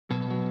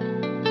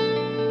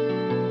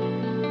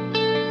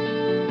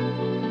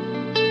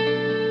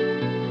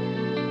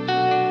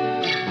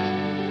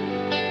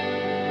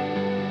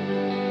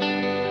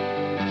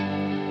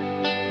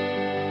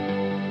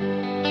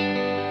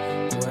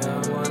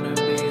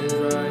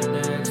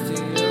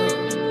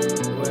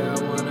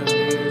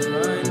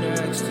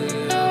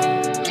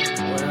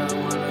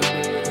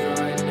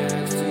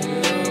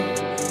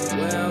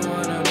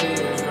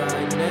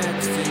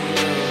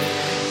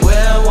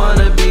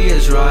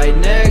right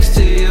next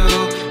to you?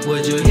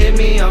 Would you hit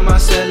me on my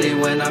celly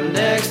when I'm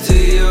next to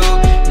you?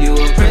 You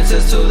a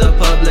princess to the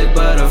public,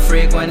 but a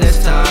freak when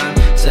it's time.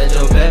 Said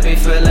your baby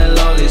feeling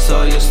lonely,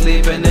 so you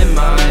sleeping in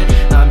mine.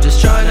 I'm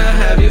just trying to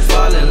have you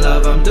fall in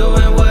love, I'm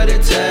doing what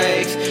it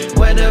takes.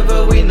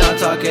 Whenever we not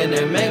talking,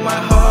 it make my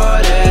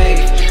heart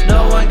ache.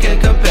 No one can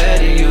compare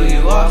to you,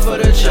 you off for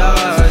the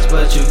charts.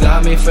 But you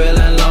got me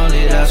feeling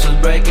lonely, that's what's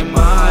breaking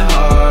my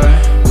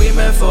heart. We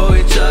meant for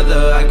each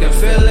other, I can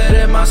feel it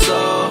in my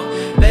soul.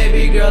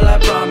 Baby girl, I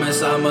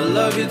promise I'ma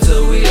love you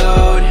till we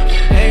old.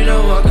 Ain't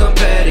no one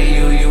compared to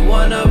you, you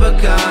one of a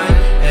kind.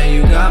 And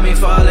you got me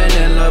falling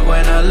in love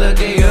when I look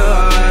in your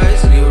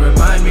eyes. You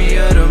remind me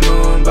of the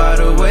moon by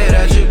the way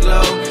that you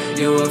glow.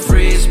 You a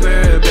free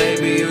spirit,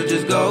 baby, you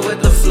just go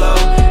with the flow.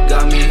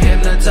 Got me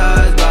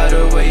hypnotized by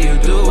the way you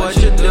do what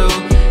you do.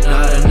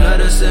 Not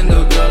another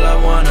single girl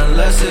I want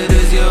unless it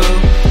is you.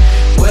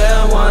 Where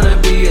I wanna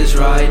be is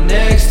right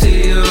next to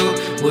you.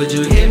 Would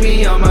you hit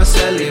me on my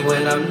celly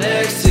when I'm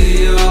next to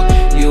you?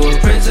 You a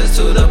princess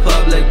to the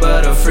public,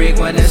 but a freak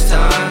when it's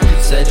time.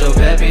 Said your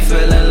baby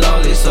feeling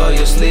lonely, so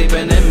you're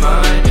sleeping in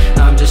mine.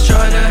 I'm just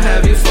trying to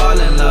have you fall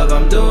in love,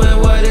 I'm doing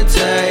what it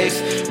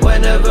takes.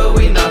 Whenever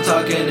we not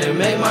talking, it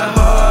make my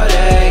heart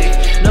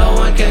ache. No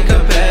one can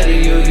compare to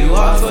you, you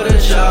off for the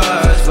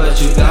charts.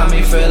 But you got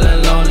me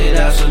feeling lonely,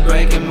 that's what's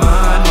breaking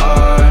my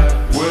heart.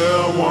 Where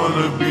I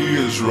wanna be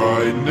is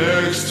right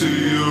next to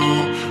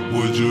you.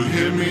 Would you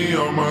hit me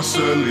on my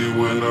celly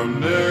when I'm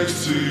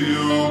next to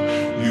you?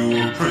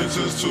 You a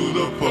princess to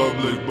the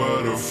public,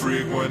 but a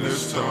freak when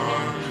it's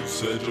time.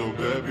 Said your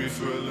baby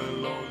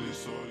feeling lonely,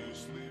 so you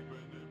sleep.